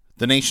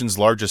The nation's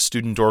largest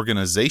student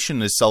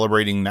organization is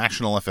celebrating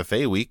National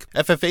FFA Week.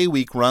 FFA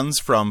Week runs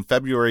from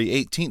February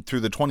 18th through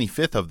the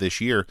 25th of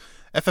this year.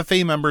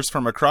 FFA members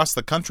from across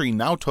the country,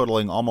 now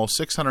totaling almost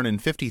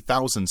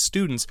 650,000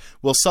 students,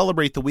 will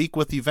celebrate the week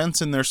with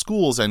events in their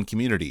schools and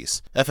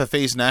communities.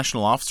 FFA's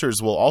national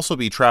officers will also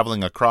be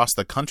traveling across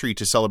the country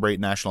to celebrate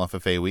National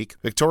FFA Week.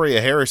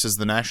 Victoria Harris is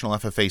the National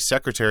FFA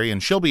secretary,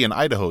 and she'll be in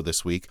Idaho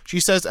this week. She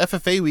says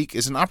FFA Week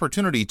is an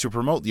opportunity to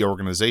promote the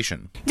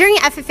organization. During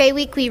FFA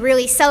Week, we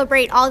really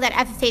celebrate all that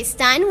FFA's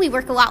done. We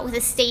work a lot with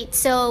the state,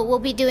 so we'll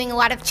be doing a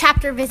lot of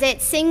chapter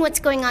visits, seeing what's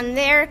going on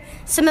there.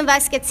 Some of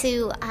us get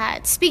to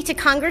speak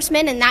to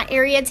congressmen in that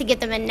area to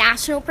get them a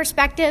national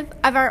perspective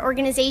of our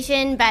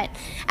organization, but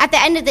at the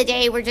end of the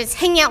day, we're just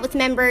hanging out with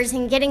members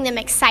and getting them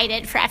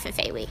excited for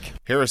FFA Week.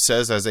 Harris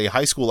says as a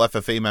high school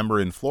FFA member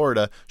in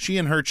Florida, she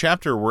and her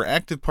chapter were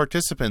active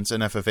participants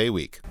in FFA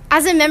Week.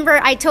 As a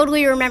member, I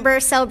totally remember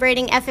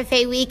celebrating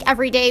FFA Week.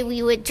 Every day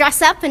we would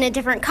dress up in a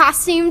different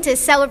costume to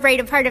celebrate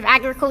a part of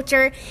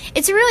agriculture.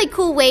 It's a really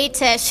cool way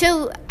to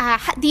show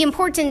the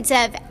importance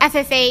of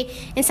FFA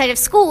inside of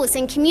schools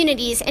and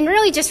communities, and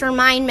really just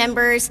remind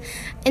members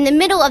in the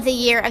middle of the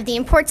year of the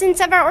importance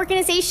of our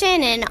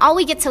organization and all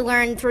we get to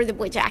learn through the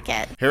Blue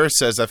Jacket. Harris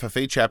says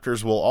FFA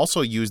chapters will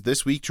also use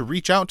this week to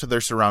reach out to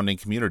their surrounding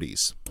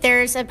communities.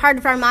 There's a part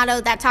of our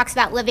motto that talks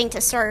about living to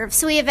serve.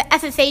 So we have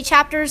FFA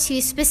chapters who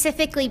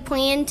specifically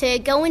plan to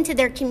go into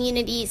their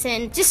communities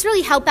and just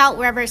really help out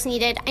wherever it's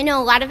needed. I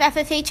know a lot of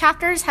FFA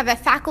chapters have a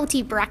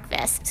faculty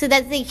breakfast so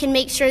that they can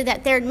make sure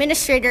that their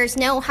administrators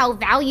know how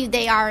valued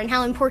they are and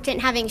how important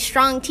having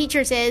strong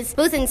teachers is,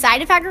 both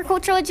inside of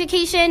agricultural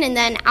education and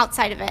then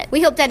outside of it.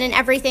 We hope that in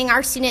everything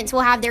our students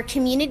will have their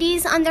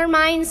communities on their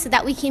minds so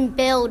that we can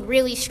build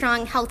really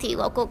strong, healthy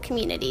local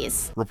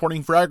communities.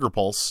 Reporting for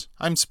AgriPulse,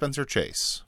 I'm Spencer Chase.